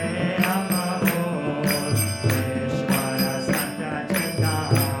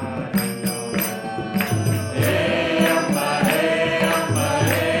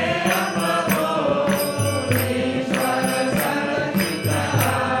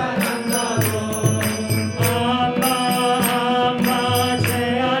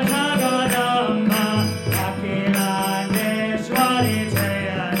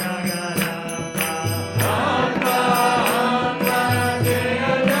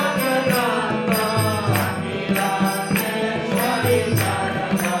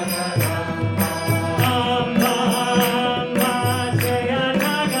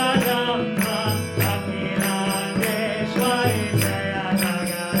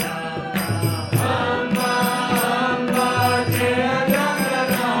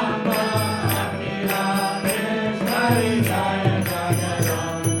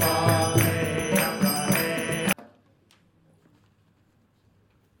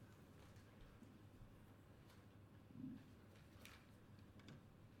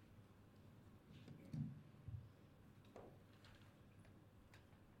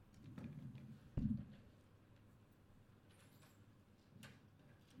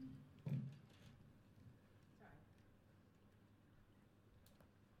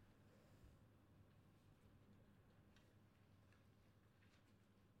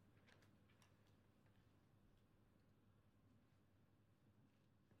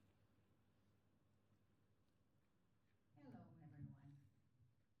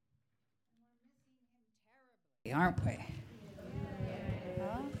aren't we?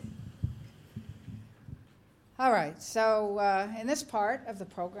 Huh? All right, so in this part of the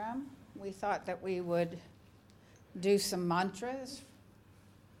program, we thought that we would do some mantras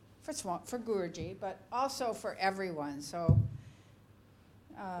for Guruji, but also for everyone. So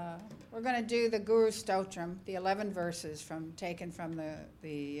we're going to do the Guru Stotram, the 11 verses taken from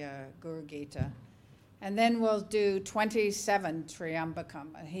the Guru Gita. And then we'll do 27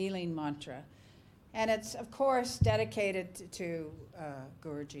 Triambakam, a healing mantra. And it's, of course, dedicated to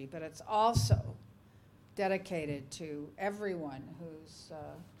Guruji, but it's also dedicated to everyone who's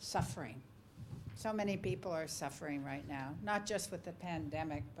suffering. So many people are suffering right now, not just with the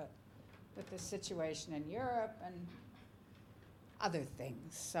pandemic, but with the situation in Europe and other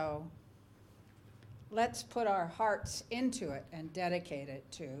things. So let's put our hearts into it and dedicate it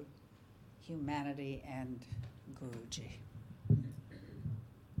to humanity and Guruji.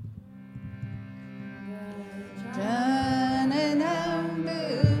 Jananambu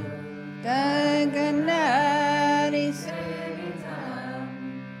Daganari Savitam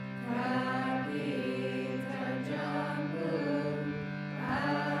Prabhita Jambu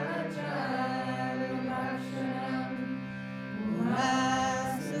Alachari Lakshanam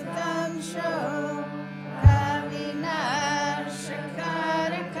Umasatam Sho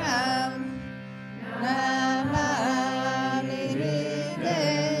Kavinashakarakam Namami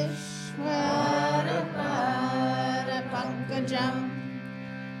Rideshwara Pankajam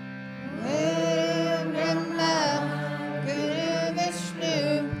Guru Brahma Guru Vishnu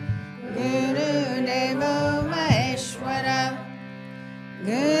Guru Devo Maheshwara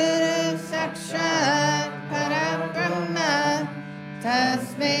Guru Sakshat Parabrahma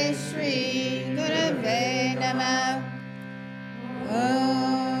Tasmai Shri Gurave Namah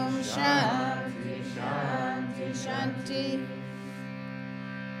Om Shanti Shanti Shanti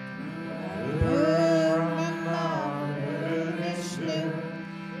Guru Brahma Guru Vishnu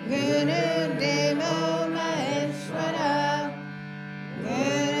Guru Devo Maheshwara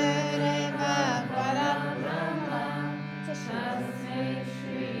Guru Deva Parabrahma Tasmai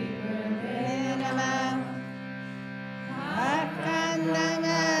Shri Gurave Namah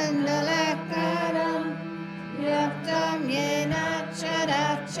Akandamandalakaram Yaptam Yena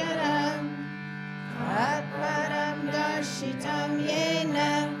Characharam Atmaram Darshitam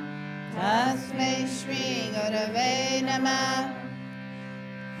Yena Tasmai Shri Gurave Namah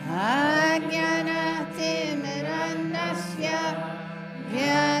Ajnanatimmirandasya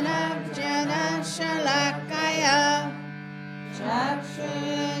Jnanajnana Shalakaya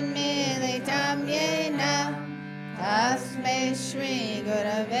Chakshunmilitam Yena Tasmai Shri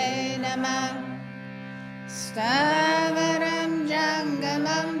Gurave Namah Stavaram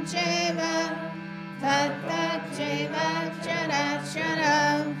Jangamam Cheva Tatat Cheva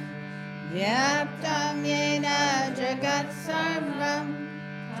Characharam Vyaptam Yena Jagat Sarvam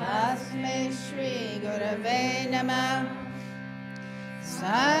Tasmai Shri Gurave Namah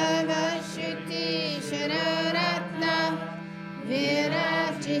Sarva Shruti Shararatna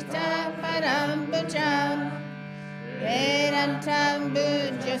Virachita Parambhajam Vedantam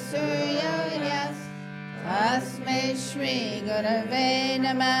Bhuja Suryoyas Tasmai Shri Gurave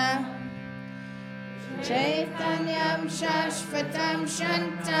Namah Chaitanyam Shashvatam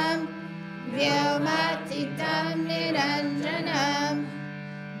Shantam Vyomatitam Niranjanam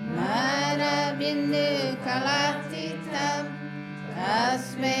Manabindu Kalatitam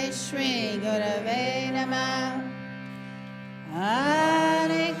Tasmai Shri Gurave Namah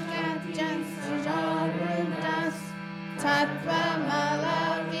Anikatyan Sujarudas Tattva Mala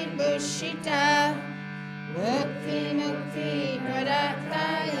Vibhushita Mukti Mukti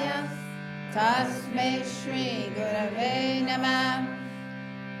Pradakaya Tasmai Shri Gurave Namah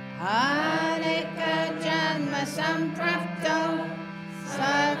Aneka Janma Samprapto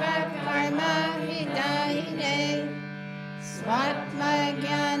Sarva Karma Hidayine Svatma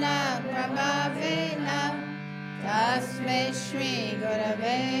Jnana Prabhavena Tasmai Shri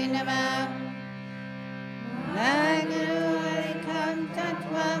Gurave Namah Naguru Varikam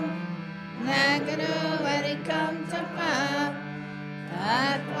Tattvam Naguru Varikam Tapa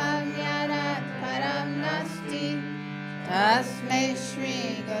Tattvam Yanat Param Nasti Tasmai Shri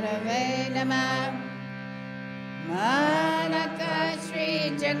Gurave Namah Manaka Shri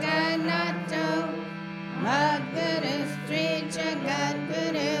Jagannatho Madguru Shri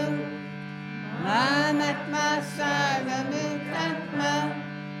Jagadguru Mamatma Sarvamuktatma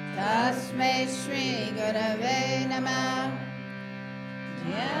Tasmai Shri Gurave Namah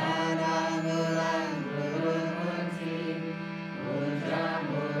Jnanamulam Guru Murti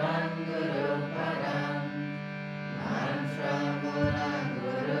Pujamulam Guru Padam Mantramulam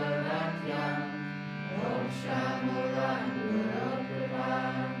Guru Vakyam Moksha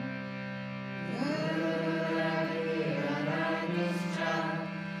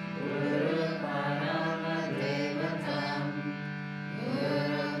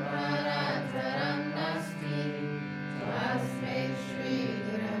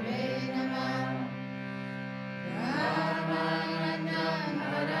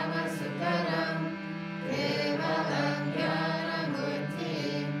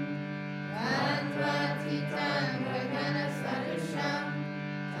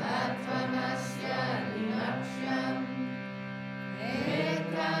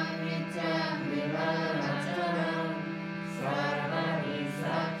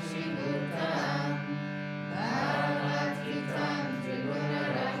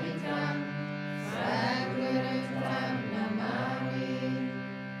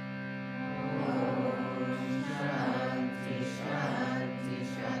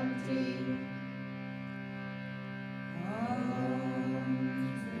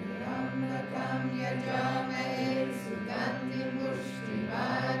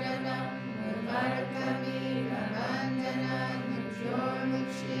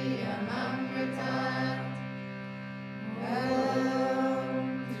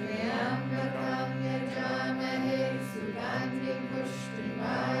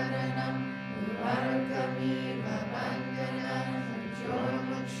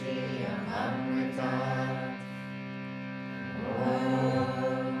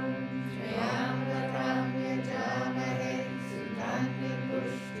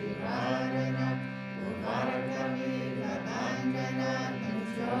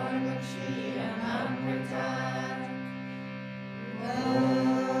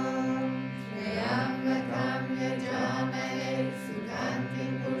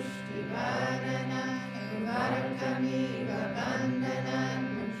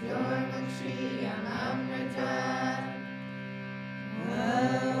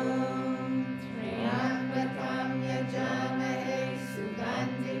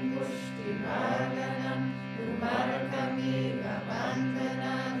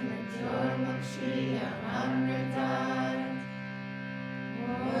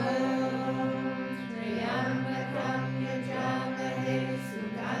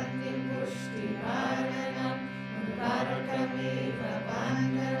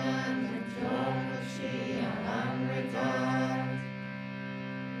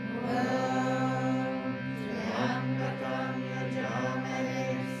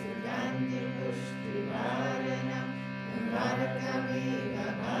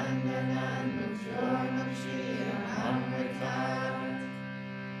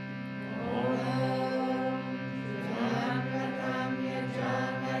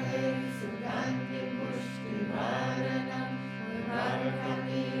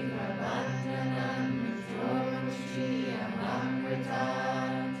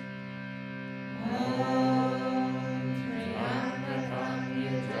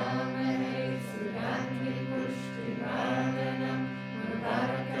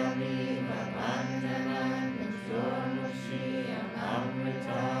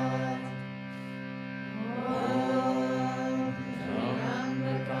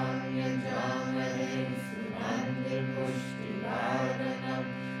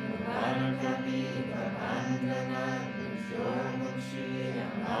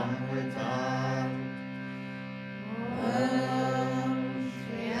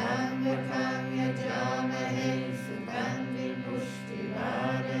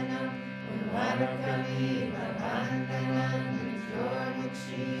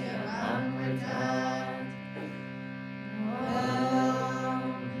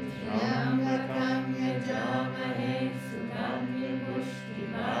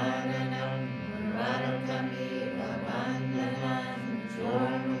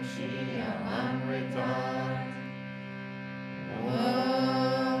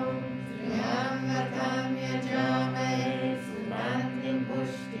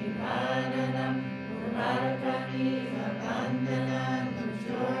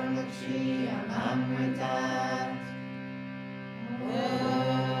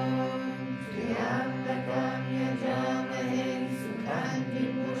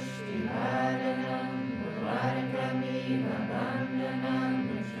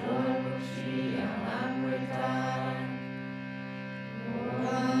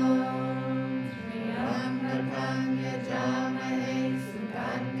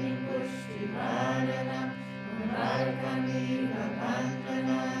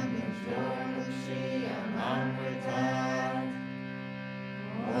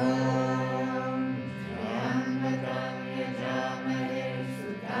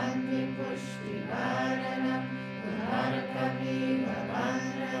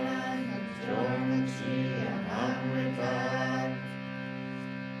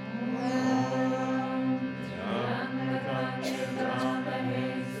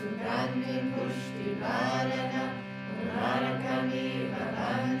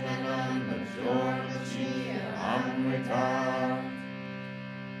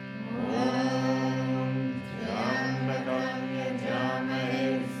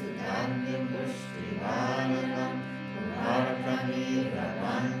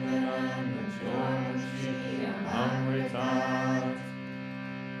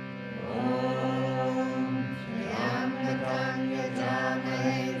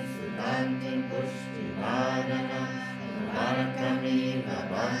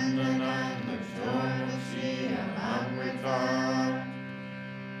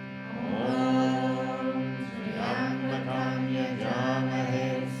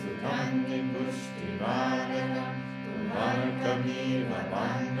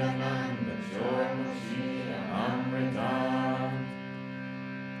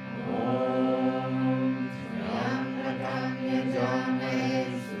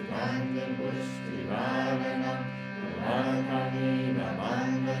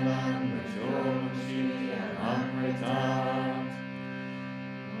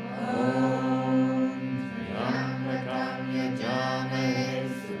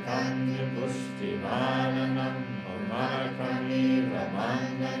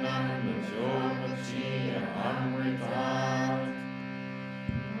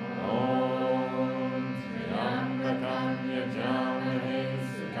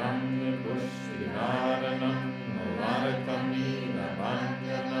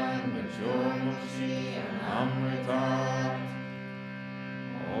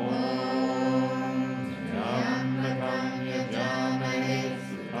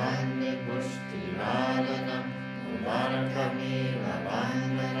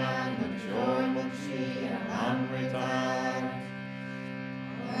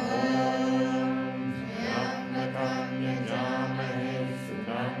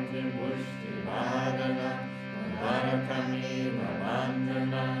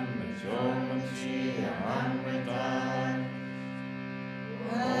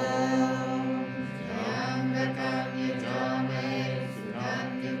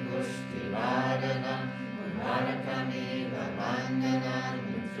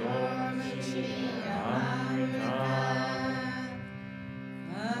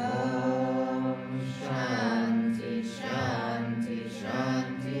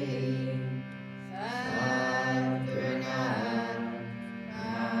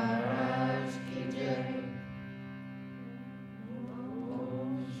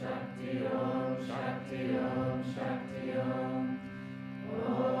Shakti Om, Shakti Om.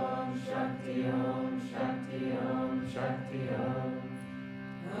 Om Shakti Om, Shakti Om, Shakti Om.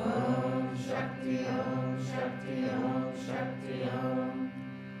 Om Shakti Om, Shakti Om, Shakti Om.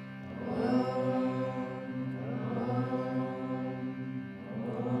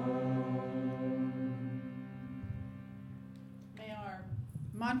 May our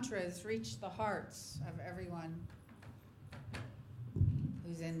mantras reach the hearts of everyone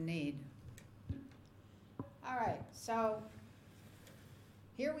who's in need. All right, so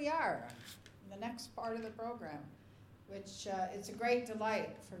here we are, the next part of the program, which it's a great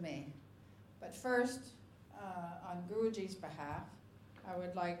delight for me. But first, on Guruji's behalf, I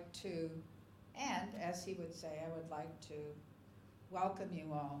would like to, and as he would say, I would like to welcome you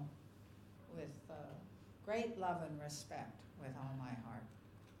all with great love and respect with all my heart.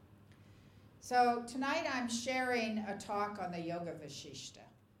 So tonight I'm sharing a talk on the Yoga Vasishta.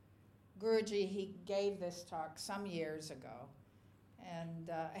 Guruji, he gave this talk some years ago, and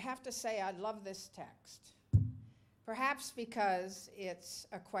I have to say I love this text. Perhaps because it's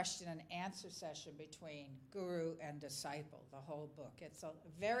a question and answer session between guru and disciple, the whole book. It's a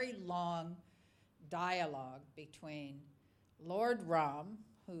very long dialogue between Lord Ram,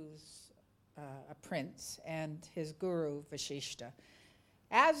 who's a prince, and his guru Vasishta.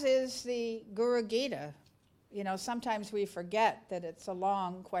 As is the Guru Gita. You know, sometimes we forget that it's a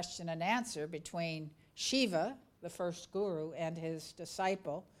long question and answer between Shiva, the first guru, and his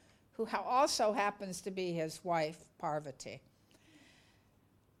disciple, who also happens to be his wife, Parvati.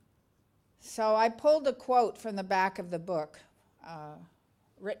 So I pulled a quote from the back of the book,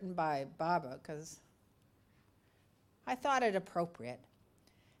 written by Baba, because I thought it appropriate.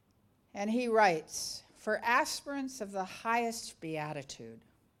 And he writes, "For aspirants of the highest beatitude,"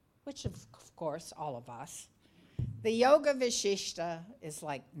 which of course all of us, "the Yoga Vasishta is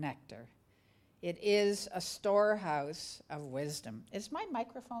like nectar. It is a storehouse of wisdom." Is my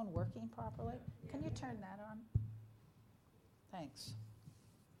microphone working properly? Can you turn that on? Thanks.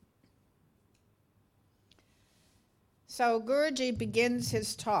 So Guruji begins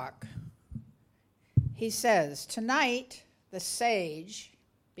his talk. He says, tonight the sage,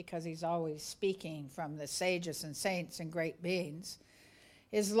 because he's always speaking from the sages and saints and great beings,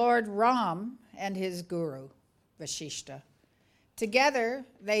 is Lord Ram and his guru, Vasishta. Together,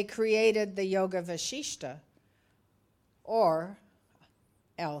 they created the Yoga Vasishta, or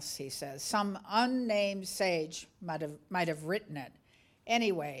else, he says, some unnamed sage might have written it.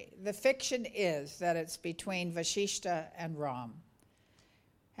 Anyway, the fiction is that it's between Vasishta and Ram.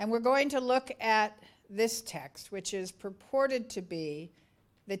 And we're going to look at this text, which is purported to be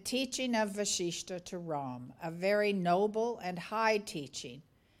the teaching of Vasishta to Ram, a very noble and high teaching.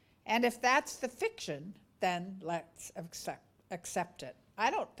 And if that's the fiction, then let's accept it.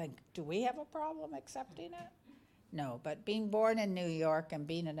 I don't think, do we have a problem accepting it? No, but being born in New York and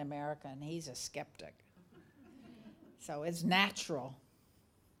being an American, he's a skeptic. So it's natural.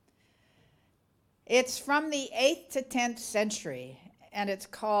 It's from the 8th to 10th century, and it's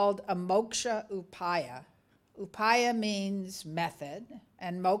called a moksha upaya. Upaya means method,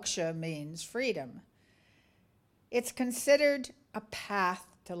 and moksha means freedom. It's considered a path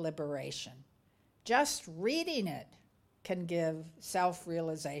to liberation. Just reading it can give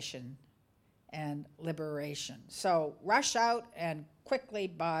self-realization and liberation. So rush out and quickly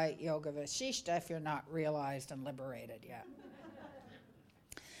buy Yoga Vasishta if you're not realized and liberated yet.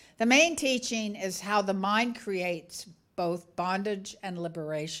 The main teaching is how the mind creates both bondage and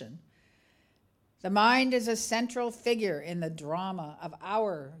liberation. The mind is a central figure in the drama of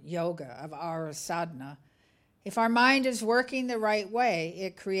our yoga, of our sadhana. If our mind is working the right way,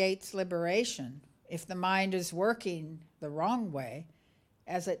 it creates liberation. If the mind is working the wrong way,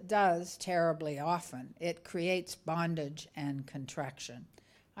 as it does terribly often, it creates bondage and contraction.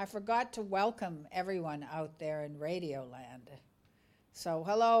 I forgot to welcome everyone out there in Radio Land. So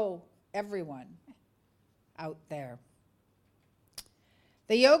hello, everyone out there.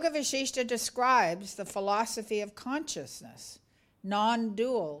 The Yoga Vasishta describes the philosophy of consciousness,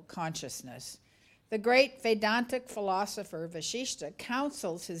 non-dual consciousness. The great Vedantic philosopher Vasishta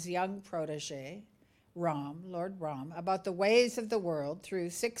counsels his young protege, Ram, Lord Ram, about the ways of the world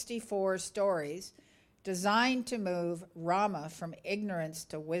through 64 stories designed to move Rama from ignorance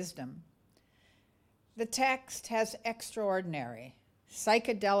to wisdom. The text has extraordinary,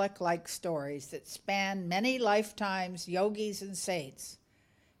 psychedelic-like stories that span many lifetimes, yogis and saints,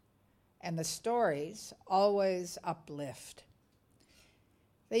 and the stories always uplift.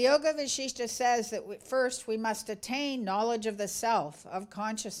 The Yoga Vasishta says that first we must attain knowledge of the self, of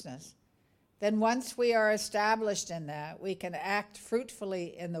consciousness. Then once we are established in that, we can act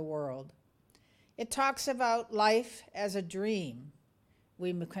fruitfully in the world. It talks about life as a dream.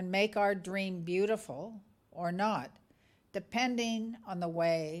 We can make our dream beautiful or not, depending on the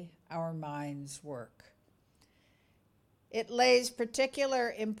way our minds work. It lays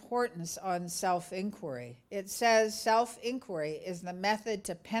particular importance on self-inquiry. It says self-inquiry is the method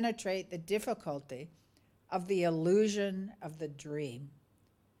to penetrate the difficulty of the illusion of the dream.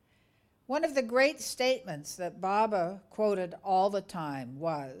 One of the great statements that Baba quoted all the time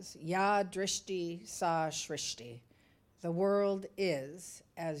was, Ya drishti sa shrishti. The world is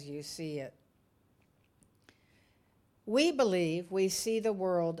as you see it. We believe we see the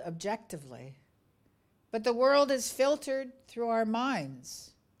world objectively, but the world is filtered through our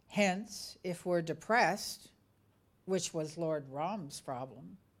minds. Hence, if we're depressed, which was Lord Ram's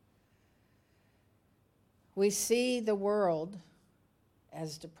problem, we see the world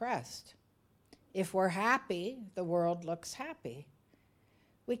as depressed. If we're happy, the world looks happy.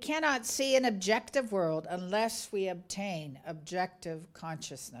 We cannot see an objective world unless we obtain objective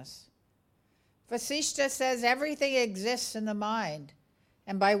consciousness. Vasishtha says everything exists in the mind,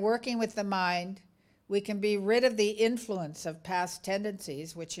 and by working with the mind, we can be rid of the influence of past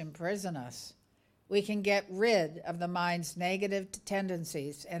tendencies which imprison us. We can get rid of the mind's negative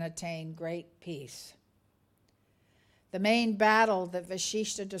tendencies and attain great peace. The main battle that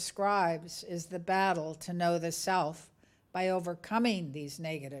Vasishtha describes is the battle to know the self by overcoming these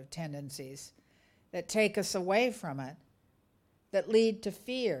negative tendencies that take us away from it, that lead to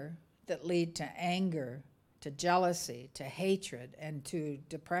fear, that lead to anger, to jealousy, to hatred, and to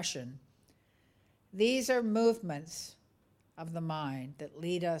depression. These are movements of the mind that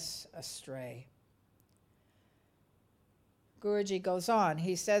lead us astray. Guruji goes on.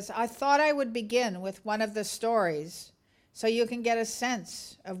 He says, I thought I would begin with one of the stories so you can get a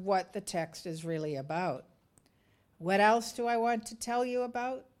sense of what the text is really about. What else do I want to tell you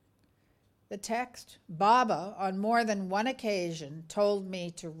about the text? Baba, on more than one occasion, told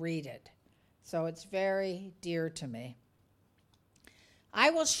me to read it, so it's very dear to me. I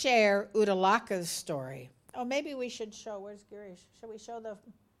will share Uddalaka's story. Oh, maybe we should show, where's Girish? Shall we show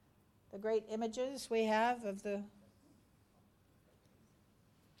the great images we have of the...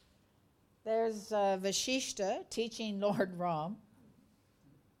 There's Vasishtha teaching Lord Ram.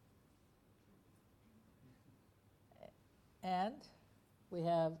 And we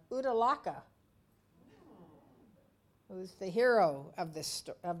have Uddalaka, who's the hero of this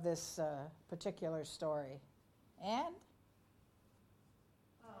particular story. And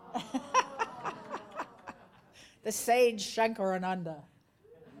the sage Shankarananda.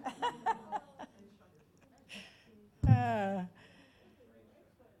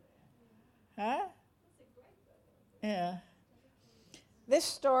 Yeah. This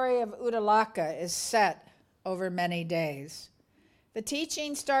story of Uddalaka is set over many days. The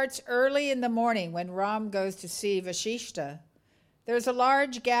teaching starts early in the morning when Ram goes to see Vasishtha. There's a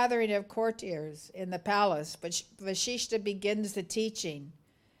large gathering of courtiers in the palace, but Vasishtha begins the teaching,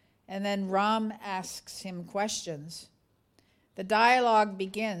 and then Ram asks him questions. The dialogue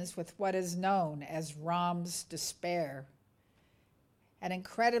begins with what is known as Ram's despair, and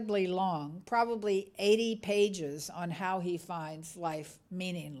incredibly long, probably 80 pages on how he finds life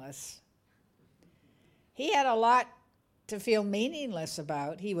meaningless. He had a lot to feel meaningless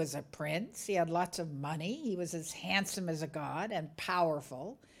about. He was a prince, he had lots of money, he was as handsome as a god and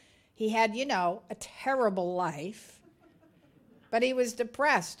powerful. He had, a terrible life, but he was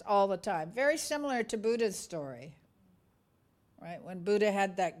depressed all the time. Very similar to Buddha's story, right? When Buddha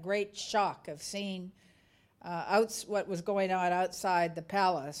had that great shock of seeing what was going on outside the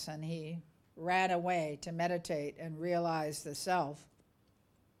palace, and he ran away to meditate and realize the self.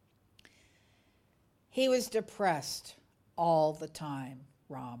 He was depressed all the time,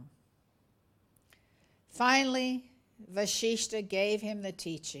 Ram. Finally, Vasishtha gave him the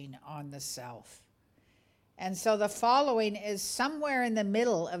teaching on the self. And so the following is somewhere in the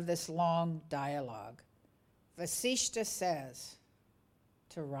middle of this long dialogue. Vasishtha says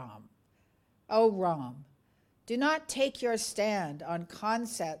to Ram, O Ram, do not take your stand on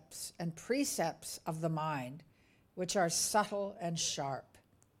concepts and precepts of the mind, which are subtle and sharp.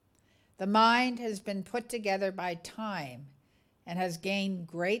 The mind has been put together by time and has gained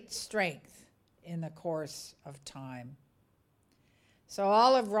great strength in the course of time. So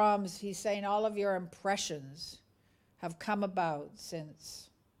all of Ram's, he's saying all of your impressions have come about since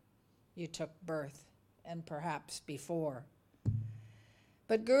you took birth and perhaps before.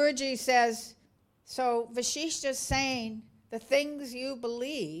 But Guruji says, so Vasishtha's saying the things you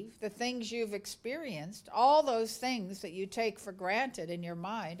believe, the things you've experienced, all those things that you take for granted in your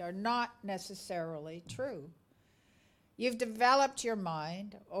mind are not necessarily true. You've developed your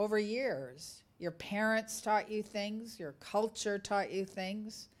mind over years. Your parents taught you things. Your culture taught you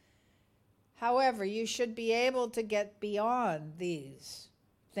things. However, you should be able to get beyond these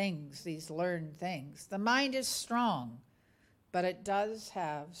things, these learned things. The mind is strong, but it does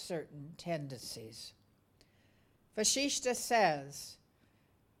have certain tendencies. Vasishta says,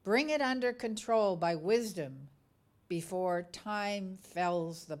 bring it under control by wisdom before time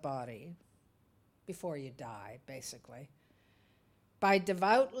fells the body, before you die, basically. By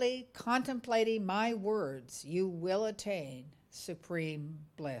devoutly contemplating my words, you will attain supreme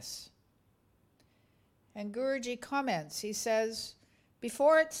bliss. And Guruji comments, he says,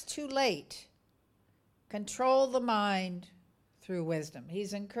 before it's too late, control the mind through wisdom.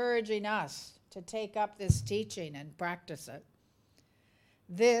 He's encouraging us to take up this teaching and practice it.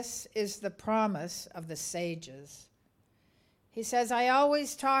 This is the promise of the sages. He says, I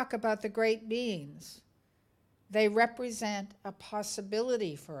always talk about the great beings. They represent a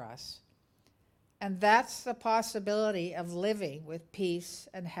possibility for us. And that's the possibility of living with peace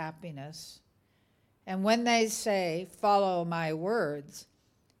and happiness. And when they say, follow my words,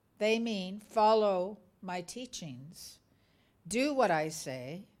 they mean follow my teachings. Do what I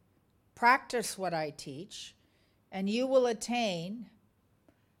say, practice what I teach, and you will attain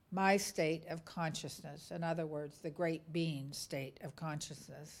my state of consciousness. In other words, the great being state of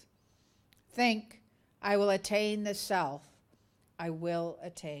consciousness. Think, I will attain the self. I will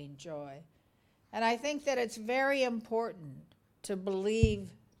attain joy. And I think that it's very important to believe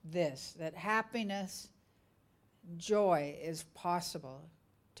this, that happiness, joy is possible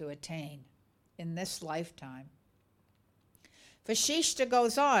to attain in this lifetime. Vasishta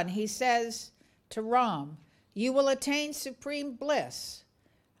goes on, he says to Ram, you will attain supreme bliss.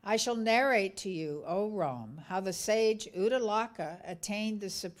 I shall narrate to you, O Ram, how the sage Uddalaka attained the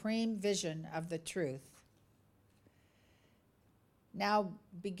supreme vision of the truth. Now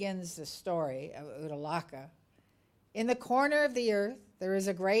begins the story of Uddalaka. In the corner of the earth, there is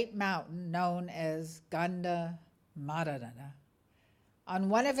a great mountain known as Gandha Madana. On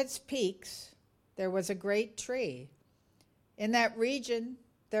one of its peaks, there was a great tree. In that region,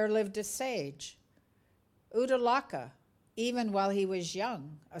 there lived a sage. Uddalaka, even while he was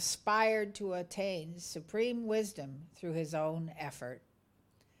young, aspired to attain supreme wisdom through his own effort.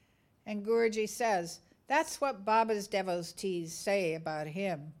 And Guruji says, that's what Baba's devotees say about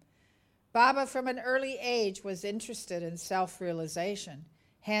him. Baba from an early age was interested in self-realization.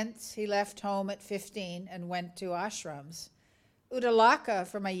 Hence, he left home at 15 and went to ashrams. Uddalaka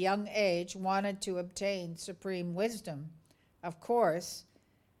from a young age wanted to obtain supreme wisdom. Of course,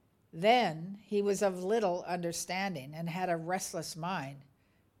 then he was of little understanding and had a restless mind,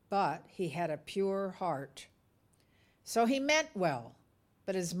 but he had a pure heart. So he meant well,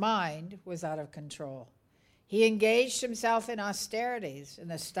 but his mind was out of control. He engaged himself in austerities, in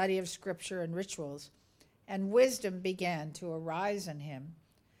the study of scripture and rituals, and wisdom began to arise in him.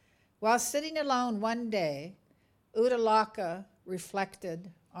 While sitting alone one day, Uddalaka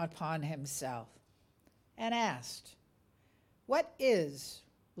reflected upon himself and asked, what is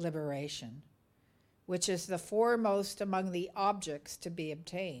liberation, which is the foremost among the objects to be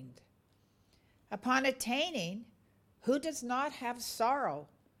obtained? Upon attaining, who does not have sorrow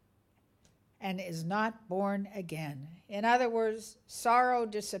and is not born again? In other words, sorrow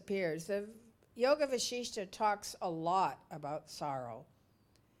disappears. The Yoga Vasishta talks a lot about sorrow.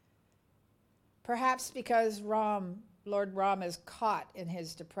 Perhaps because Lord Ram is caught in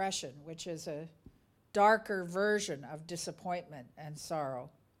his depression, which is a darker version of disappointment and sorrow.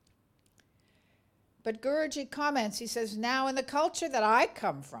 But Guruji comments, he says, now in the culture that I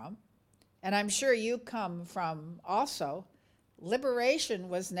come from, and I'm sure you come from also, liberation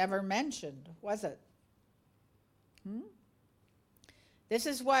was never mentioned, was it? This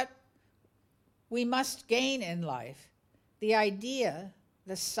is what we must gain in life. The idea,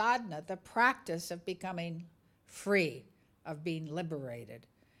 the sadhana, the practice of becoming free, of being liberated.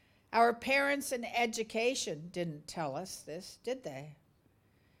 Our parents in education didn't tell us this, did they?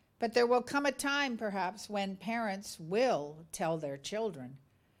 But there will come a time, perhaps, when parents will tell their children.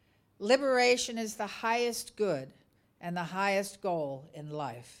 Liberation is the highest good and the highest goal in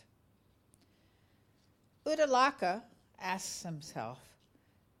life. Uddalaka asks himself,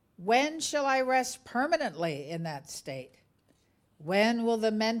 when shall I rest permanently in that state? When will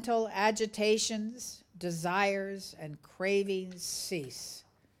the mental agitations, desires, and cravings cease?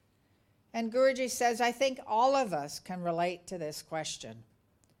 And Guruji says, I think all of us can relate to this question.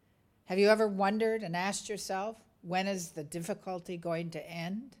 Have you ever wondered and asked yourself, when is the difficulty going to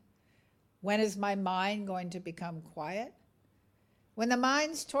end? When is my mind going to become quiet? When the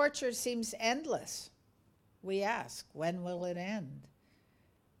mind's torture seems endless, we ask, when will it end?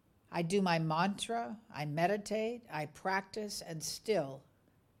 I do my mantra, I meditate, I practice, and still,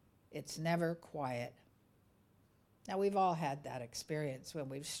 it's never quiet. Now, we've all had that experience when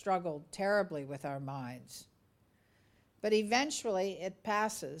we've struggled terribly with our minds. But eventually, it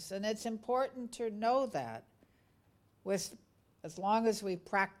passes, and it's important to know that as long as we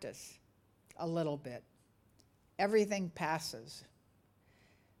practice a little bit. Everything passes.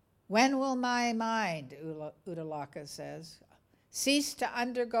 When will my mind, Uddalaka says, cease to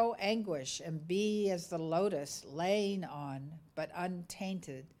undergo anguish and be as the lotus laying on but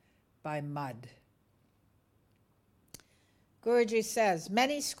untainted by mud? Guruji says,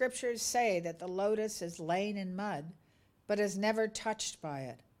 many scriptures say that the lotus is laying in mud but is never touched by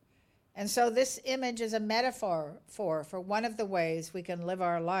it. And so this image is a metaphor for one of the ways we can live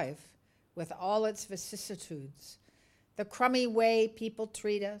our life with all its vicissitudes. The crummy way people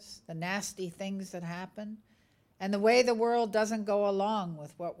treat us, the nasty things that happen, and the way the world doesn't go along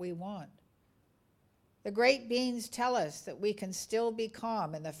with what we want. The great beings tell us that we can still be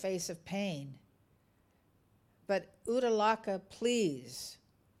calm in the face of pain. But Uddalaka, please,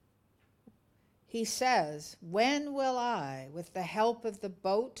 he says, when will I, with the help of the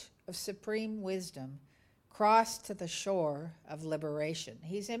boat of supreme wisdom, cross to the shore of liberation?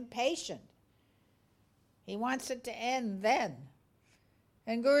 He's impatient. He wants it to end then.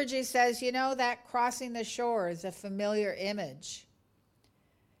 And Guruji says, that crossing the shore is a familiar image.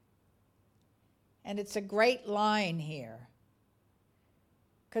 And it's a great line here.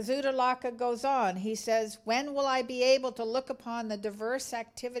 Because Uddalaka goes on, he says, when will I be able to look upon the diverse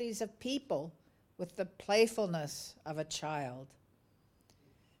activities of people with the playfulness of a child?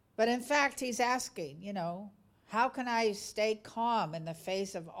 But in fact, he's asking, how can I stay calm in the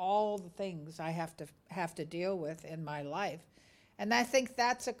face of all the things I have to deal with in my life? And I think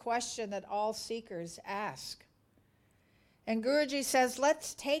that's a question that all seekers ask. And Guruji says,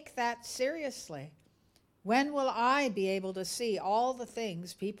 let's take that seriously. When will I be able to see all the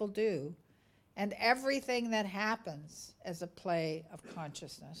things people do and everything that happens as a play of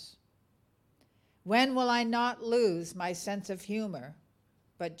consciousness? When will I not lose my sense of humor,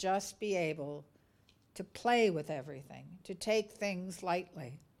 but just be able to play with everything, to take things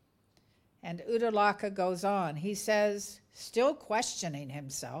lightly? And Uddalaka goes on. He says, still questioning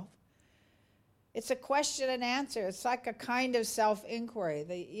himself, it's a question and answer. It's like a kind of self-inquiry.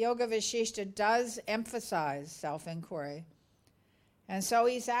 The Yoga Vasishtha does emphasize self-inquiry. And so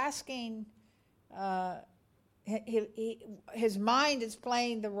he's asking, his mind is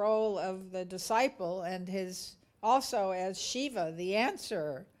playing the role of the disciple and also as Shiva, the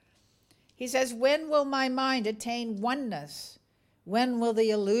answerer. He says, when will my mind attain oneness? When will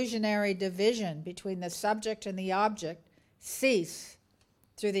the illusionary division between the subject and the object cease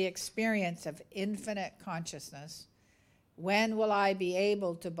through the experience of infinite consciousness? When will I be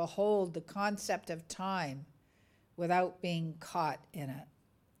able to behold the concept of time without being caught in it?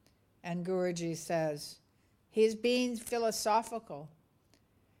 And Guruji says, he's being philosophical.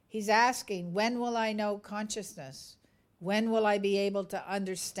 He's asking, when will I know consciousness? When will I be able to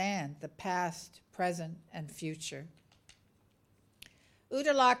understand the past, present, and future?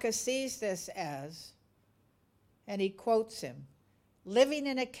 Uddalaka sees this as, and he quotes him, living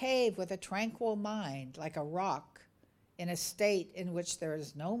in a cave with a tranquil mind, like a rock, in a state in which there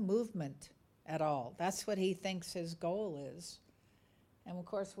is no movement at all. That's what he thinks his goal is. And of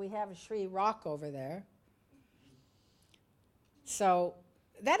course, we have a Sri Rock over there. So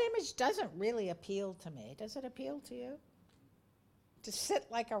that image doesn't really appeal to me. Does it appeal to you? To sit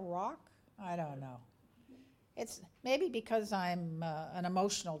like a rock? I don't know. It's maybe because I'm an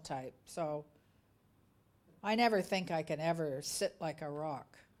emotional type, so I never think I can ever sit like a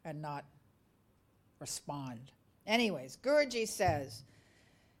rock and not respond. Anyways, Guruji says,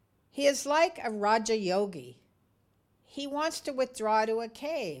 he is like a Raja Yogi. He wants to withdraw to a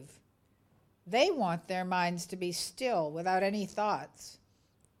cave. They want their minds to be still without any thoughts.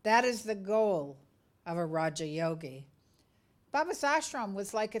 That is the goal of a Raja Yogi. Baba's ashram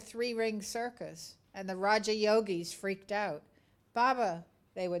was like a 3-ring circus, and the Raja Yogis freaked out. Baba,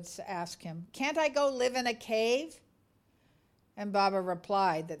 they would ask him, can't I go live in a cave? And Baba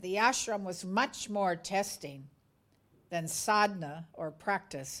replied that the ashram was much more testing than sadhana or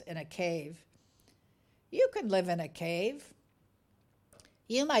practice in a cave. You can live in a cave.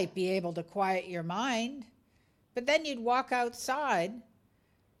 You might be able to quiet your mind, but then you'd walk outside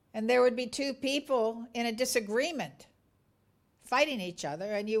and there would be 2 people in a disagreement, fighting each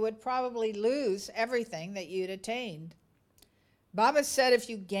other, and you would probably lose everything that you'd attained. Baba said if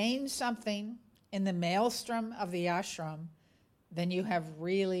you gain something in the maelstrom of the ashram, then you have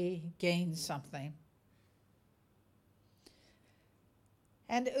really gained something.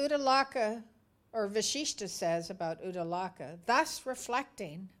 And Uddalaka, or Vashishta says about Uddalaka, thus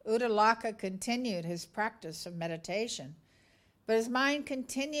reflecting, Uddalaka continued his practice of meditation, but his mind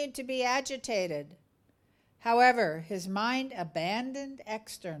continued to be agitated. However, his mind abandoned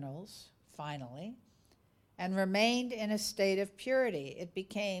externals, finally, and remained in a state of purity. It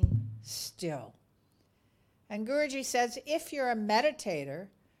became still. And Guruji says, if you're a meditator,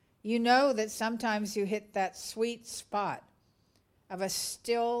 you know that sometimes you hit that sweet spot of a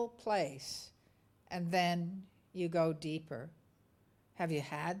still place, and then you go deeper. Have you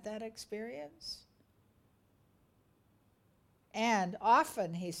had that experience? And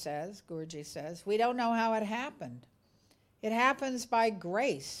often, he says, Guruji says, we don't know how it happened. It happens by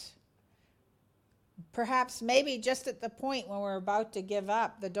grace. Perhaps maybe just at the point when we're about to give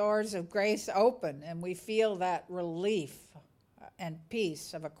up, the doors of grace open and we feel that relief and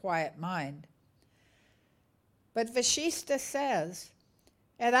peace of a quiet mind. But Vashishta says,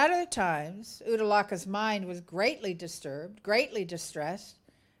 at other times, Uddalaka's mind was greatly disturbed, greatly distressed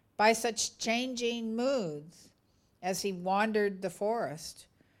by such changing moods as he wandered the forest.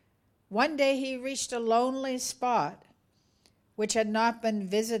 One day he reached a lonely spot which had not been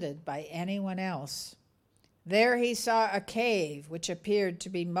visited by anyone else. There he saw a cave which appeared to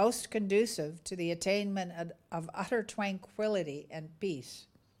be most conducive to the attainment of utter tranquility and peace.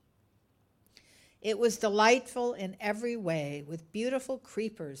 It was delightful in every way, with beautiful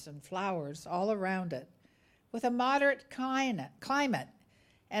creepers and flowers all around it, with a moderate climate,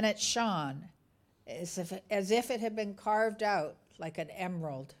 and it shone as if it had been carved out like an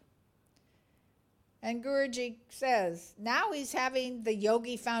emerald. And Guruji says, now he's having the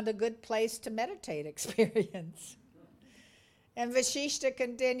yogi found a good place to meditate experience. And Vashishta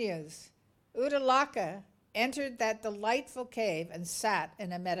continues, Uddalaka entered that delightful cave and sat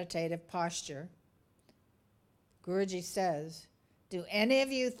in a meditative posture. Guruji says, do any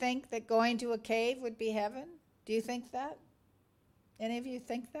of you think that going to a cave would be heaven? Do you think that? Any of you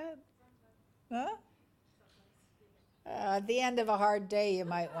think that? Huh? At the end of a hard day, you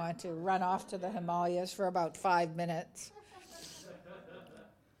might want to run off to the Himalayas for about 5 minutes.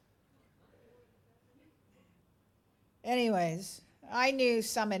 Anyways, I knew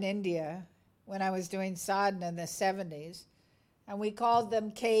some in India when I was doing sadhana in the 70s, and we called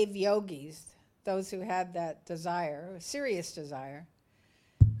them cave yogis, those who had that desire, a serious desire.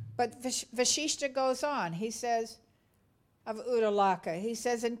 But Vashishta goes on. He says of Uddalaka, he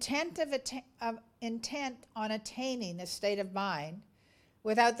says, intent on attaining a state of mind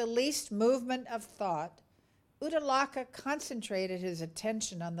without the least movement of thought, Uddalaka concentrated his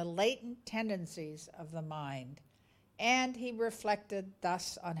attention on the latent tendencies of the mind, and he reflected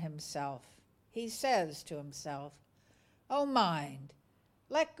thus on himself. He says to himself, O mind,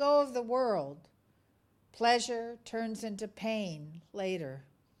 let go of the world. Pleasure turns into pain later.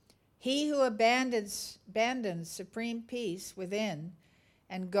 He who abandons supreme peace within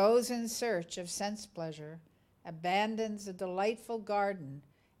and goes in search of sense pleasure abandons a delightful garden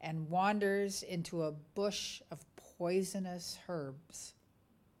and wanders into a bush of poisonous herbs.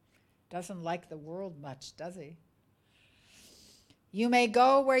 Doesn't like the world much, does he? You may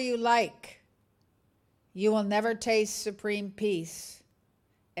go where you like. You will never taste supreme peace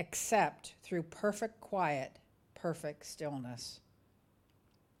except through perfect quiet, perfect stillness.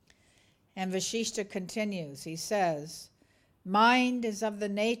 And Vashishta continues, he says, mind is of the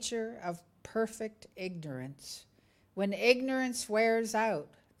nature of perfect ignorance. When ignorance wears out,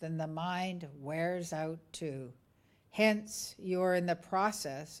 then the mind wears out too. Hence, you are in the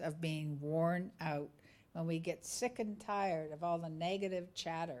process of being worn out. When we get sick and tired of all the negative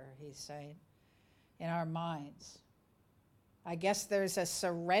chatter, he's saying, in our minds. I guess there's a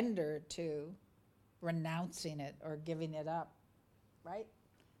surrender to renouncing it or giving it up, right?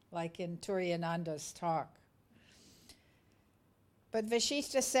 Like in Turiyananda's talk. But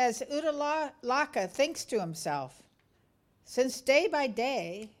Vashishta says, Uddalaka thinks to himself, since day by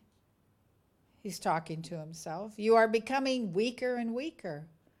day, he's talking to himself, you are becoming weaker and weaker.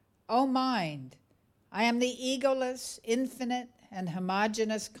 O mind, I am the egoless, infinite, and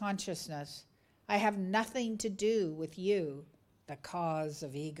homogeneous consciousness. I have nothing to do with you, the cause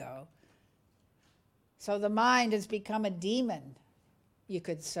of ego. So the mind has become a demon, you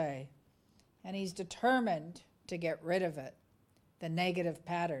could say, and he's determined to get rid of it, the negative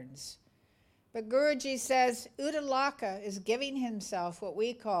patterns. But Guruji says Uddalaka is giving himself what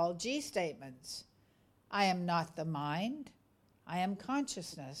we call G statements. I am not the mind. I am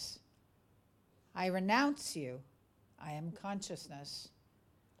consciousness. I renounce you. I am consciousness.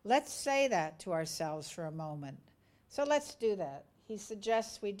 Let's say that to ourselves for a moment. So let's do that. He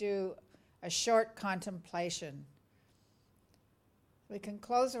suggests we do a short contemplation. We can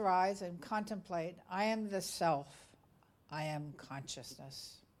close our eyes and contemplate, I am the self, I am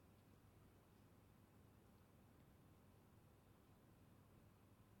consciousness.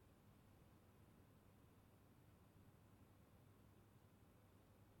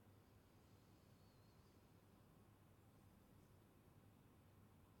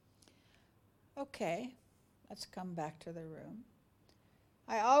 Okay, let's come back to the room.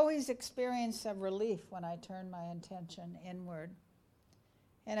 I always experience a relief when I turn my attention inward.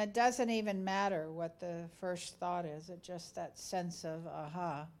 And it doesn't even matter what the first thought is, it's just that sense of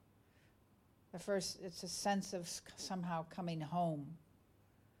aha. It's a sense of somehow coming home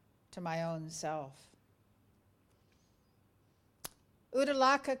to my own self.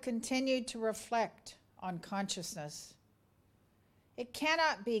 Uddalaka continued to reflect on consciousness. It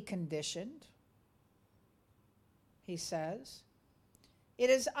cannot be conditioned, he says. It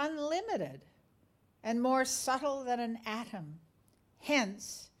is unlimited and more subtle than an atom.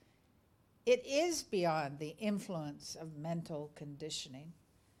 Hence, it is beyond the influence of mental conditioning.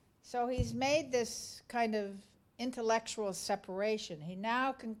 So he's made this kind of intellectual separation. He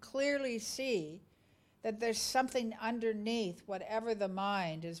now can clearly see that there's something underneath whatever the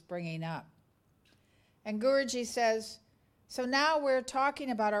mind is bringing up. And Guruji says, so now we're talking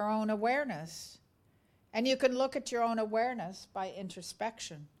about our own awareness. And you can look at your own awareness by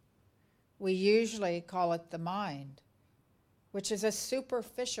introspection. We usually call it the mind, which is a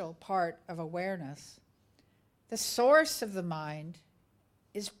superficial part of awareness. The source of the mind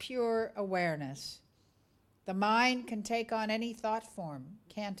is pure awareness. The mind can take on any thought form,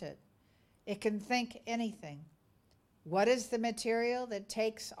 can't it? It can think anything. What is the material that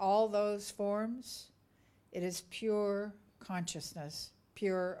takes all those forms? It is pure consciousness,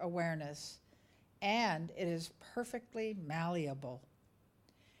 pure awareness, and it is perfectly malleable.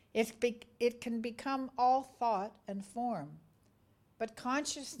 It can become all thought and form, but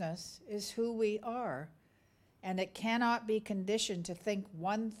consciousness is who we are, and it cannot be conditioned to think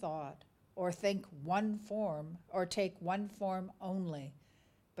one thought or think one form or take one form only.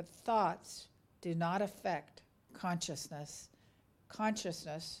 But thoughts do not affect consciousness.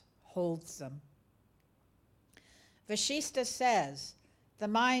 Consciousness holds them. Vashishta says, the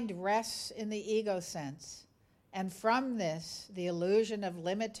mind rests in the ego sense, and from this, the illusion of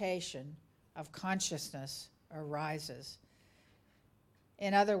limitation of consciousness arises.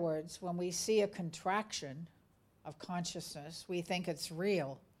 In other words, when we see a contraction of consciousness, we think it's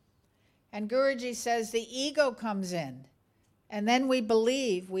real. And Guruji says the ego comes in, and then we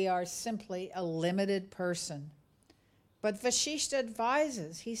believe we are simply a limited person. But Vashishta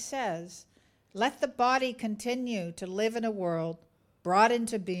advises, he says, let the body continue to live in a world brought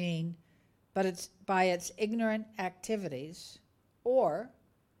into being but it's by its ignorant activities, or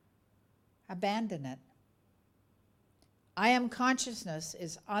abandon it. I am consciousness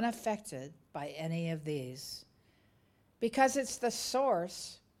is unaffected by any of these. Because it's the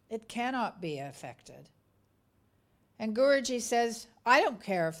source, it cannot be affected. And Guruji says, I don't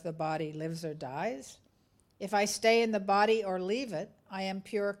care if the body lives or dies. If I stay in the body or leave it, I am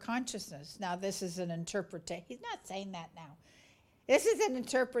pure consciousness. Now this is an interpretation. He's not saying that now. This is an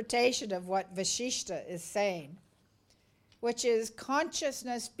interpretation of what Vashishta is saying, which is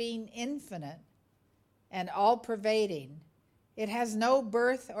consciousness being infinite and all-pervading. It has no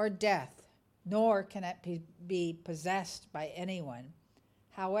birth or death, nor can it be possessed by anyone.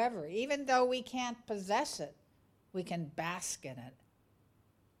 However, even though we can't possess it, we can bask in it.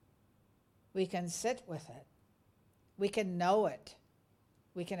 We can sit with it. We can know it.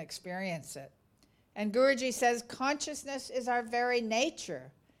 We can experience it. And Guruji says consciousness is our very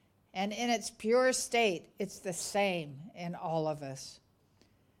nature, and in its pure state, it's the same in all of us.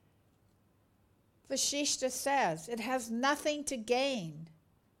 Vashishta says it has nothing to gain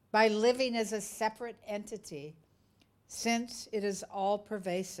by living as a separate entity, since it is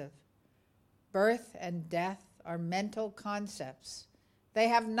all-pervasive. Birth and death are mental concepts. They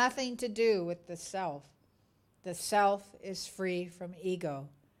have nothing to do with the self. The self is free from ego,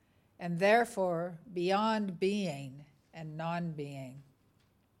 and therefore beyond being and non-being.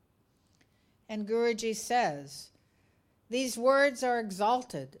 And Guruji says, these words are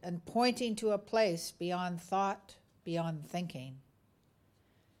exalted and pointing to a place beyond thought, beyond thinking.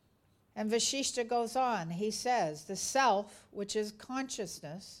 And Vashishta goes on, he says, the self, which is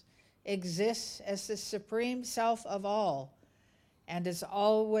consciousness, exists as the supreme self of all and is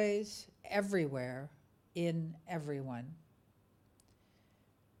always everywhere in everyone.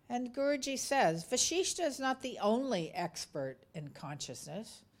 And Guruji says, Vashishta is not the only expert in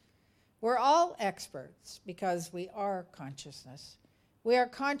consciousness. We're all experts because we are consciousness. We are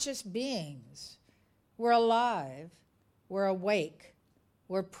conscious beings. We're alive. We're awake.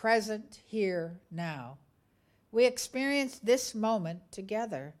 We're present here now. We experience this moment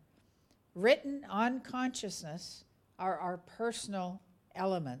together. Written on consciousness are our personal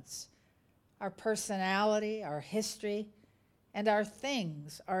elements. Our personality, our history, and our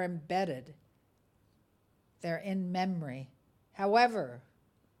things are embedded. They're in memory. However,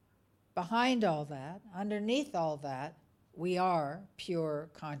 behind all that, underneath all that, we are pure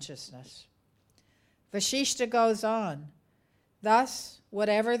consciousness. Vashishta goes on. Thus,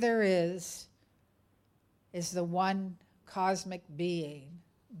 whatever there is the one cosmic being,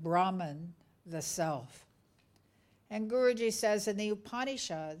 Brahman, the self. And Guruji says in the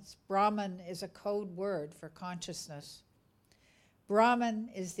Upanishads, Brahman is a code word for consciousness. Brahman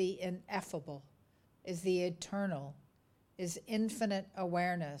is the ineffable, is the eternal, is infinite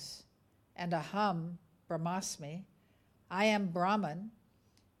awareness. And Aham Brahmasmi, I am Brahman,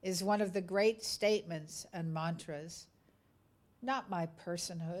 is one of the great statements and mantras. Not my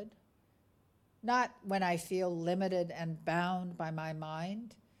personhood, not when I feel limited and bound by my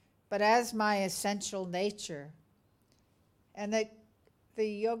mind, but as my essential nature. And the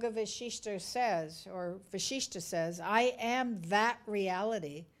Yoga Vashishta says, I am that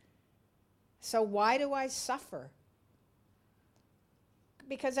reality. So why do I suffer?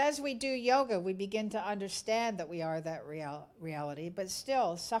 Because as we do yoga, we begin to understand that we are that reality, but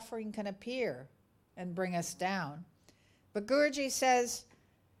still suffering can appear and bring us down. But Guruji says,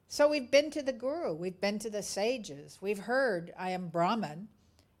 so we've been to the Guru, we've been to the sages, we've heard I am Brahman,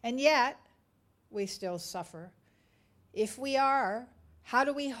 and yet we still suffer. If we are, how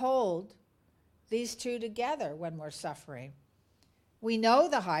do we hold these two together when we're suffering? We know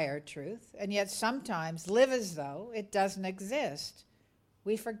the higher truth, and yet sometimes live as though it doesn't exist.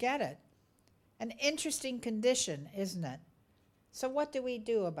 We forget it. An interesting condition, isn't it? So what do we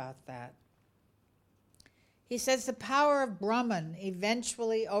do about that? He says the power of Brahman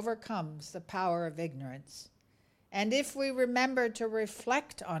eventually overcomes the power of ignorance. And if we remember to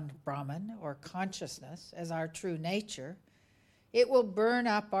reflect on Brahman, or consciousness, as our true nature, it will burn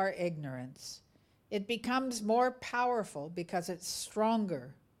up our ignorance. It becomes more powerful because it's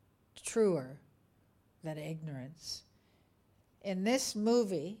stronger, truer than ignorance. In this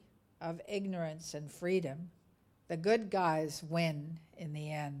movie of ignorance and freedom, the good guys win in the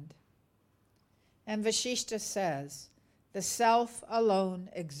end. And Vashishta says, the self alone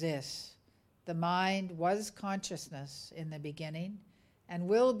exists. The mind was consciousness in the beginning and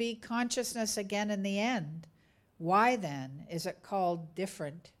will be consciousness again in the end. Why then is it called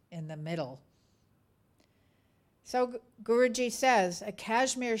different in the middle? So Guruji says a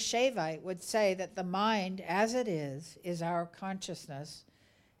Kashmir Shaivite would say that the mind as it is our consciousness,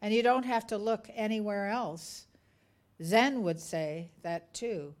 and you don't have to look anywhere else. Zen would say that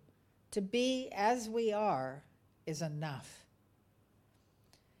too. To be as we are is enough.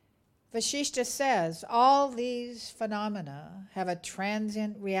 Vashishta says all these phenomena have a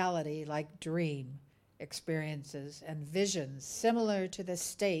transient reality like dream experiences and visions similar to the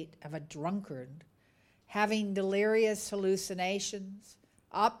state of a drunkard, having delirious hallucinations,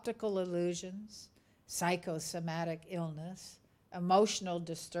 optical illusions, psychosomatic illness, emotional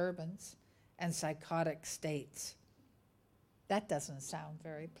disturbance, and psychotic states. That doesn't sound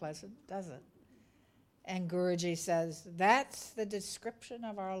very pleasant, does it? And Guruji says, that's the description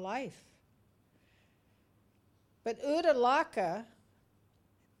of our life. But Uddalaka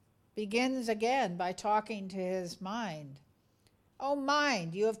begins again by talking to his mind. O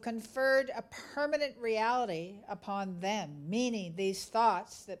mind, you have conferred a permanent reality upon them, meaning these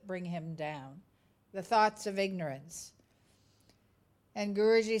thoughts that bring him down, the thoughts of ignorance. And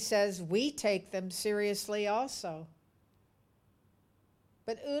Guruji says, we take them seriously also.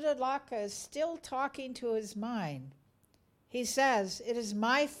 But Uddalaka is still talking to his mind. He says, it is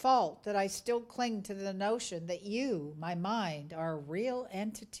my fault that I still cling to the notion that you, my mind, are a real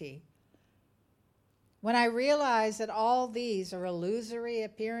entity. When I realize that all these are illusory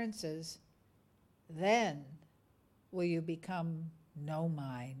appearances, then will you become no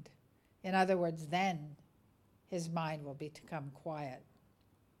mind. In other words, then his mind will become quiet.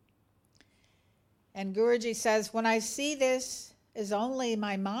 And Guruji says, when I see this is only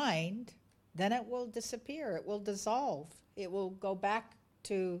my mind, then it will disappear, it will dissolve, it will go back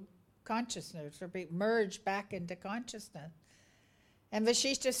to consciousness or merge back into consciousness. And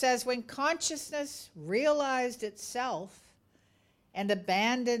Vashishta says, when consciousness realized itself and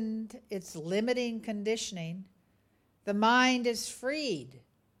abandoned its limiting conditioning, the mind is freed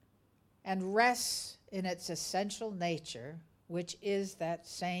and rests in its essential nature, which is that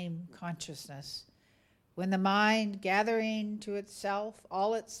same consciousness. When the mind, gathering to itself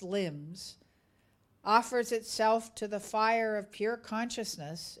all its limbs, offers itself to the fire of pure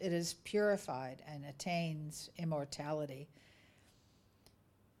consciousness, it is purified and attains immortality.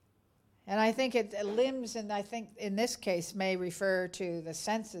 And I think limbs, and I think in this case may refer to the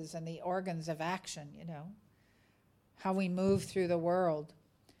senses and the organs of action, how we move through the world.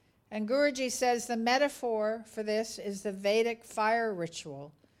 And Guruji says the metaphor for this is the Vedic fire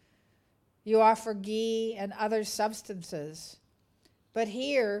ritual. You offer ghee and other substances, but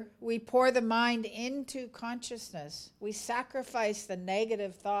here we pour the mind into consciousness. We sacrifice the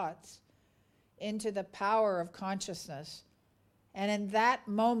negative thoughts into the power of consciousness. And in that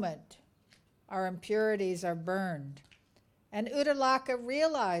moment, our impurities are burned. And Uddalaka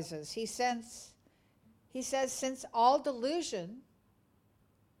realizes, he says, since all delusion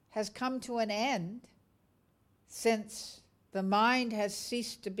has come to an end, since the mind has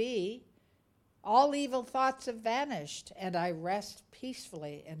ceased to be, all evil thoughts have vanished, and I rest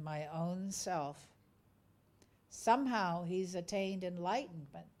peacefully in my own self. Somehow he's attained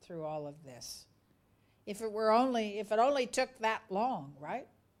enlightenment through all of this. If it only took that long, right?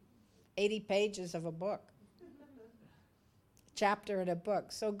 80 pages of a book. Chapter in a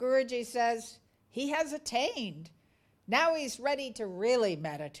book. So Guruji says he has attained. Now he's ready to really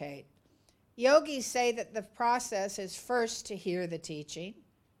meditate. Yogis say that the process is first to hear the teaching,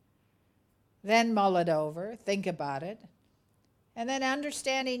 then mull it over, think about it, and then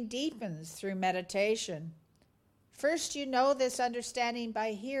understanding deepens through meditation. First you know this understanding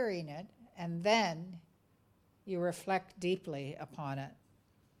by hearing it, and then you reflect deeply upon it.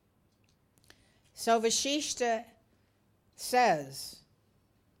 So Vashishta says,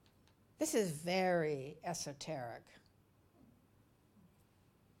 this is very esoteric.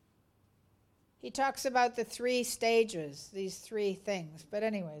 He talks about the 3 stages, these 3 things. But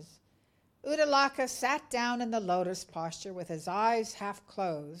anyways, Uddalaka sat down in the lotus posture with his eyes half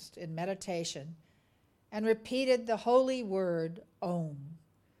closed in meditation and repeated the holy word Om,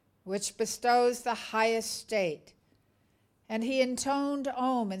 which bestows the highest state. And he intoned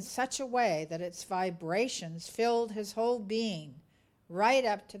Om in such a way that its vibrations filled his whole being, right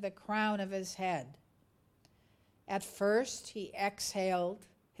up to the crown of his head. At first, he exhaled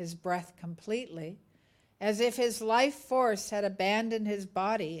his breath completely, as if his life force had abandoned his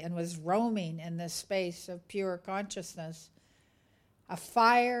body and was roaming in the space of pure consciousness. A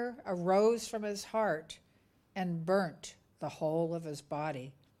fire arose from his heart and burnt the whole of his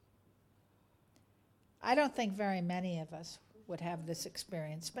body. I don't think very many of us would have this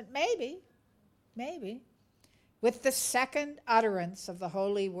experience, but maybe. With the second utterance of the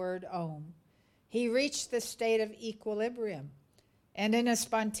holy word Om, he reached the state of equilibrium, and in a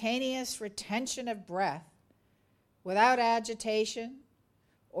spontaneous retention of breath, without agitation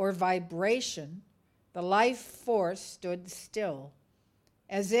or vibration, the life force stood still,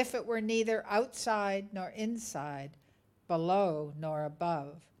 as if it were neither outside nor inside, below nor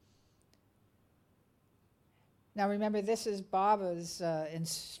above. Now remember, this is Baba's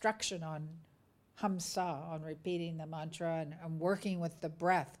instruction on Hamsa, on repeating the mantra and working with the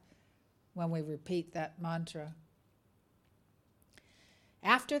breath when we repeat that mantra.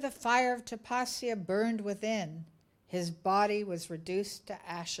 After the fire of tapasya burned within, his body was reduced to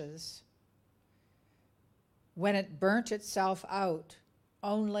ashes. When it burnt itself out,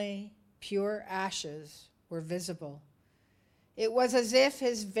 only pure ashes were visible. It was as if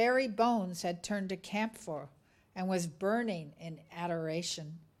his very bones had turned to camphor and was burning in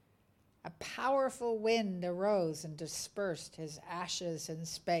adoration. A powerful wind arose and dispersed his ashes in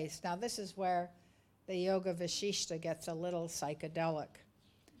space. Now this is where the Yoga Vashishta gets a little psychedelic.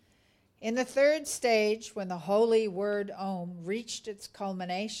 In the 3rd stage, when the holy word Om reached its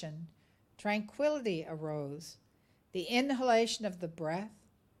culmination, tranquility arose, the inhalation of the breath,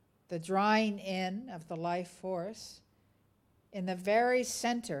 the drawing in of the life force. In the very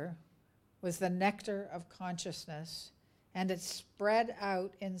center was the nectar of consciousness, and it spread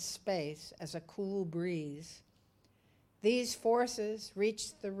out in space as a cool breeze. These forces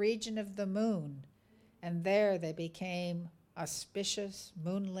reached the region of the moon, and there they became auspicious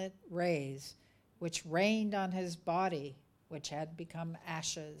moonlit rays, which rained on his body, which had become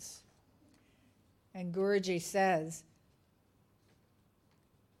ashes. And Guruji says,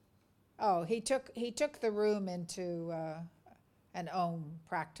 he took the room into an Om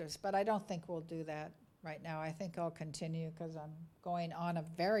practice, but I don't think we'll do that right now. I think I'll continue because I'm going on a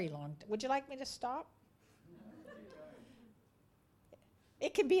very long time. Would you like me to stop?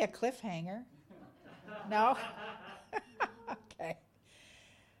 It can be a cliffhanger. No? Okay.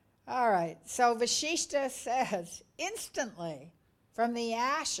 All right. So Vashishta says, instantly from the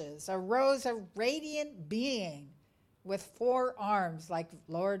ashes arose a radiant being with 4 arms like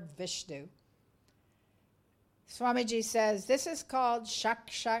Lord Vishnu. Swamiji says, this is called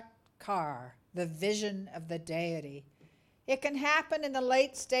Sakshatkar, the vision of the deity. It can happen in the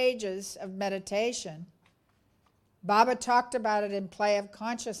late stages of meditation. Baba talked about it in Play of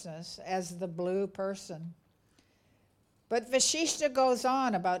Consciousness as the blue person. But Vashishta goes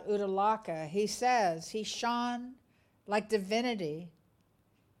on about Uddalaka. He says he shone like divinity.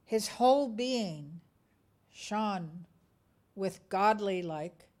 His whole being shone with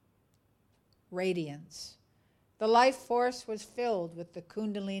godly-like radiance. The life force was filled with the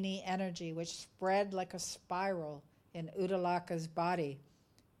Kundalini energy, which spread like a spiral in Uddalaka's body,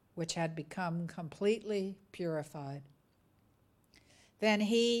 which had become completely purified. Then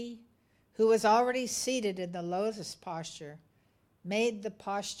he, who was already seated in the lotus posture, made the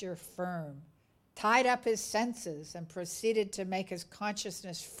posture firm, tied up his senses, and proceeded to make his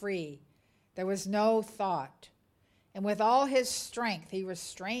consciousness free. There was no thought. And with all his strength, he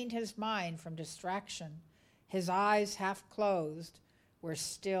restrained his mind from distraction. His eyes, half closed, were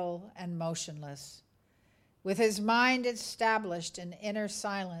still and motionless. With his mind established in inner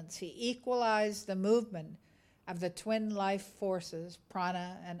silence, he equalized the movement of the twin life forces,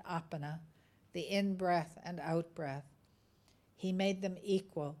 prana and apana, the in-breath and out-breath. He made them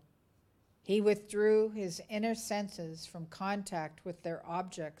equal. He withdrew his inner senses from contact with their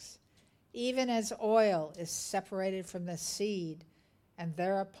objects, even as oil is separated from the seed, and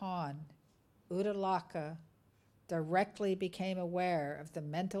thereupon Uddalaka directly became aware of the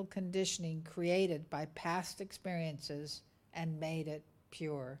mental conditioning created by past experiences and made it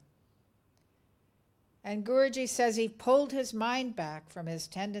pure. And Guruji says he pulled his mind back from his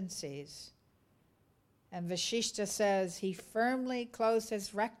tendencies. And Vashishta says he firmly closed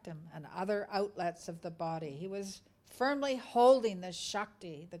his rectum and other outlets of the body. He was firmly holding the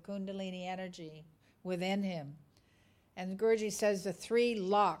Shakti, the Kundalini energy within him. And Guruji says the three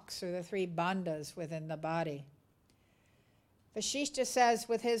locks or the three bandhas within the body. Vashishta says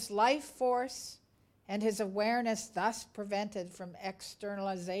with his life force and his awareness thus prevented from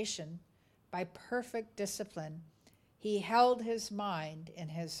externalization by perfect discipline, he held his mind in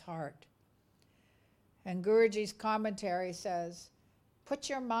his heart. And Guruji's commentary says, put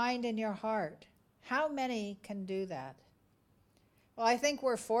your mind in your heart. How many can do that? Well, I think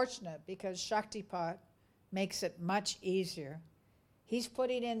we're fortunate because Shaktipat makes it much easier. He's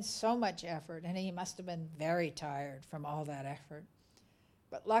putting in so much effort, and he must have been very tired from all that effort.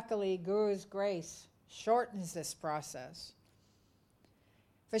 But luckily, Guru's grace shortens this process.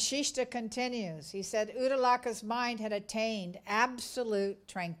 Vashishta continues. He said, Uddalaka's mind had attained absolute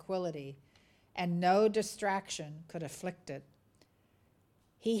tranquility, and no distraction could afflict it.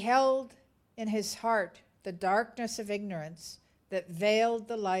 He held in his heart the darkness of ignorance that veiled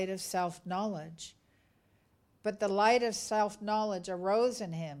the light of self-knowledge. But the light of self-knowledge arose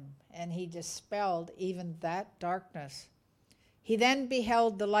in him, and he dispelled even that darkness. He then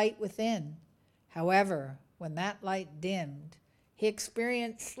beheld the light within. However, when that light dimmed, he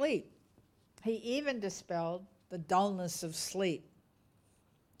experienced sleep. He even dispelled the dullness of sleep.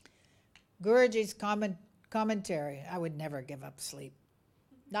 Guruji's commentary, I would never give up sleep,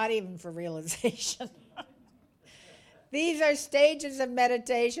 not even for realization. These are stages of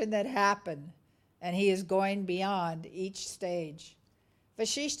meditation that happen, and he is going beyond each stage.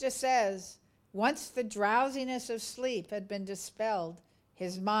 Vashishta says, once the drowsiness of sleep had been dispelled,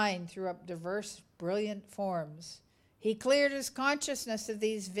 his mind threw up diverse, brilliant forms. He cleared his consciousness of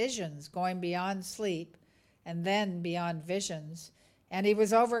these visions, going beyond sleep, and then beyond visions, and he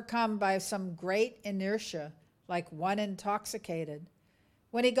was overcome by some great inertia, like one intoxicated.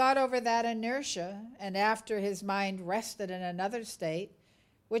 When he got over that inertia, and after his mind rested in another state,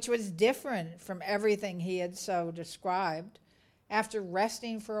 which was different from everything he had so described, after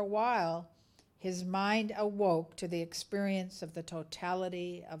resting for a while, his mind awoke to the experience of the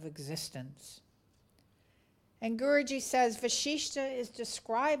totality of existence. And Guruji says Vashishta is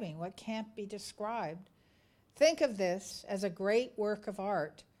describing what can't be described. Think of this as a great work of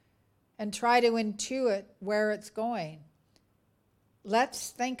art and try to intuit where it's going. Let's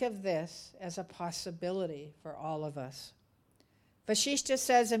think of this as a possibility for all of us. Vashishta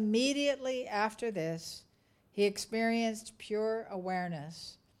says immediately after this, he experienced pure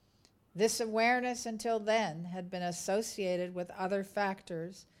awareness. This awareness until then had been associated with other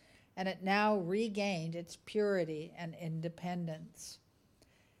factors, and it now regained its purity and independence.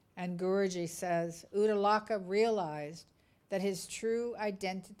 And Guruji says, Uddalaka realized that his true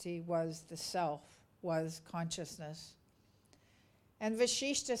identity was the self, was consciousness. And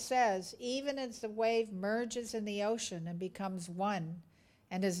Vashishta says, even as the wave merges in the ocean and becomes one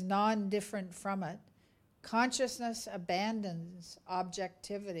and is non-different from it, consciousness abandons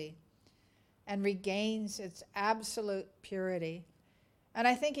objectivity. and regains its absolute purity. And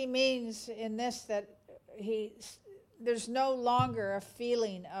I think he means in this that there's no longer a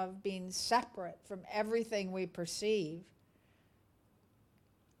feeling of being separate from everything we perceive.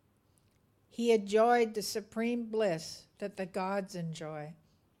 He enjoyed the supreme bliss that the gods enjoy.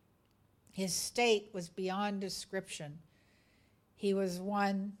 His state was beyond description. He was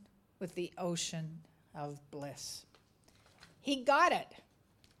one with the ocean of bliss. He got it.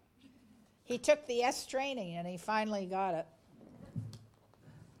 He took the S training and he finally got it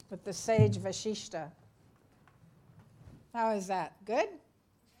with the sage Vashishta. How is that? Good?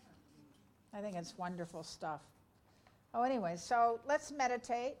 I think it's wonderful stuff. Oh, anyway, so let's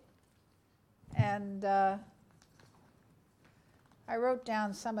meditate. And I wrote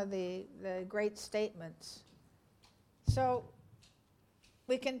down some of the great statements. So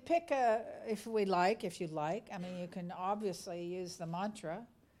we can pick if you like. I mean, you can obviously use the mantra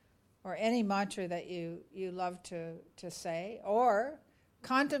or any mantra that you love to say, or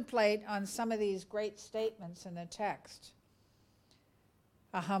contemplate on some of these great statements in the text.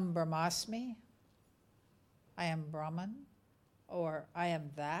 Aham Brahmasmi, I am Brahman, or I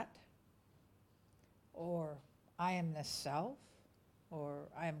am that, or I am the self, or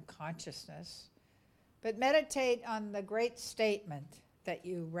I am consciousness. But meditate on the great statement that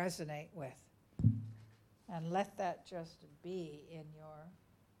you resonate with, and let that just be in your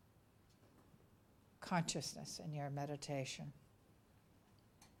consciousness, in your meditation.